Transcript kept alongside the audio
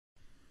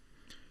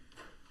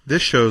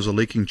This shows a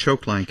leaking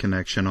choke line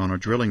connection on a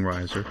drilling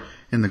riser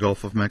in the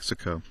Gulf of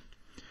Mexico.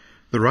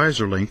 The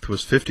riser length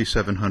was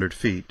 5,700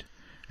 feet,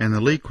 and the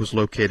leak was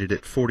located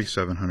at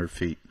 4,700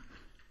 feet.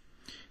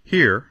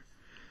 Here,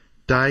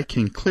 dye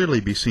can clearly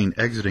be seen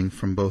exiting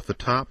from both the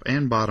top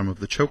and bottom of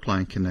the choke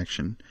line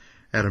connection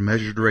at a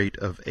measured rate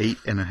of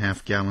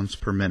 8.5 gallons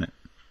per minute.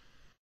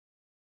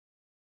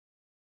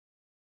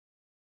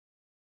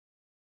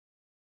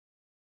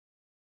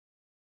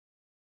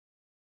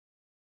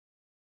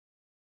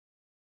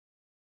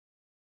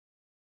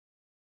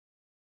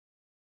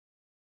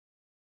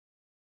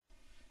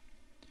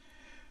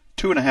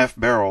 Two and a half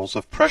barrels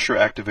of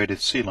pressure-activated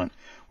sealant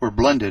were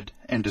blended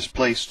and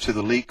displaced to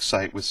the leak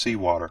site with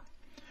seawater.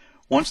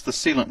 Once the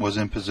sealant was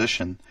in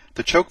position,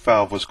 the choke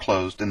valve was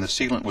closed and the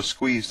sealant was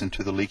squeezed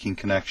into the leaking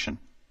connection.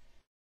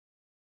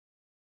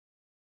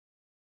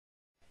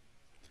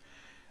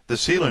 The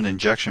sealant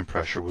injection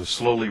pressure was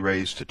slowly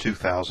raised to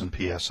 2,000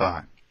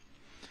 psi.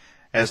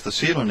 As the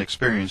sealant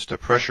experienced a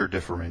pressure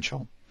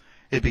differential,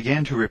 it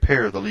began to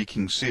repair the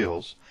leaking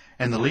seals,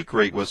 and the leak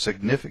rate was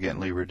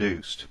significantly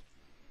reduced.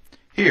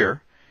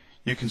 Here,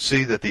 you can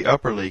see that the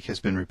upper leak has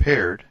been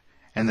repaired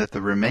and that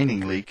the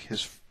remaining leak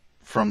is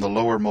from the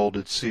lower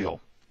molded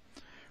seal.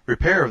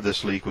 Repair of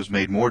this leak was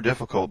made more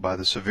difficult by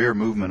the severe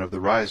movement of the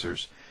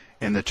risers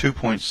in the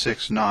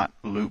 2.6 knot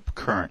loop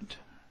current.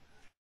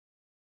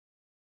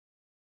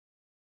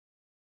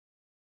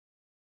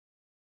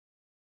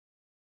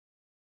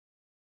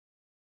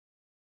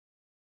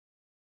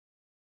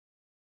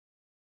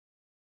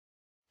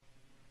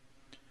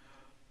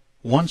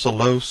 Once a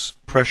low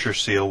pressure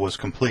seal was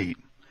complete,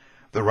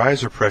 the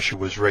riser pressure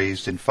was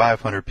raised in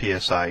 500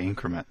 psi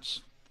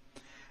increments.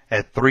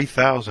 At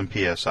 3,000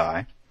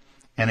 psi,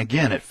 and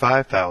again at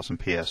 5,000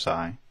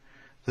 psi,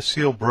 the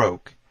seal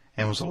broke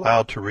and was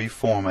allowed to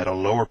reform at a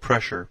lower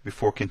pressure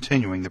before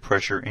continuing the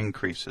pressure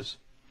increases.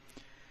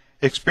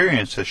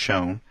 Experience has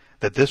shown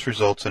that this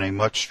results in a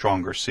much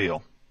stronger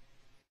seal.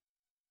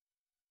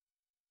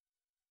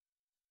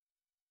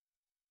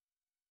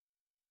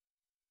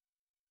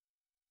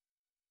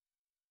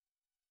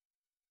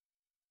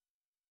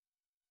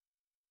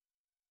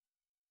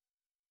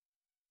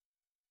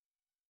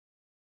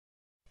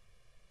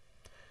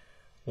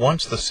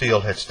 Once the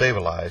seal had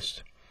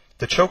stabilized,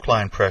 the choke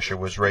line pressure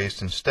was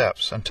raised in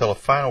steps until a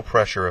final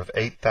pressure of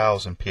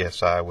 8,000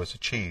 psi was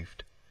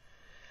achieved.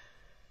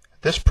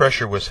 This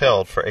pressure was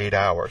held for 8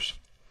 hours,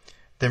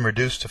 then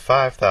reduced to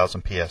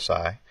 5,000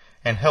 psi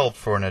and held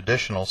for an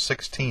additional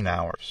 16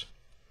 hours.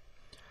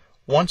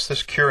 Once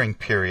this curing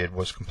period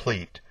was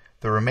complete,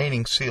 the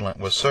remaining sealant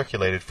was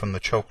circulated from the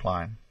choke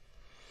line.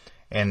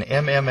 An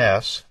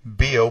MMS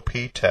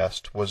BOP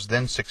test was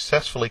then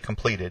successfully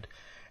completed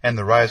and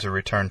the riser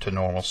returned to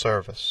normal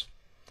service.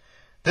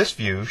 This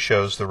view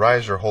shows the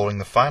riser holding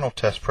the final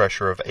test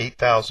pressure of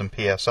 8,000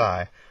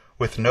 psi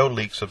with no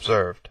leaks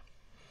observed.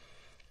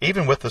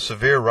 Even with the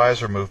severe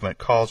riser movement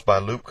caused by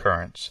loop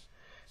currents,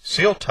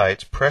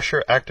 Seal-Tite's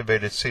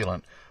pressure-activated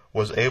sealant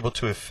was able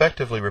to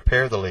effectively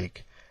repair the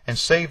leak and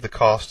save the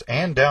cost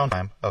and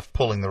downtime of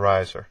pulling the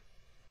riser.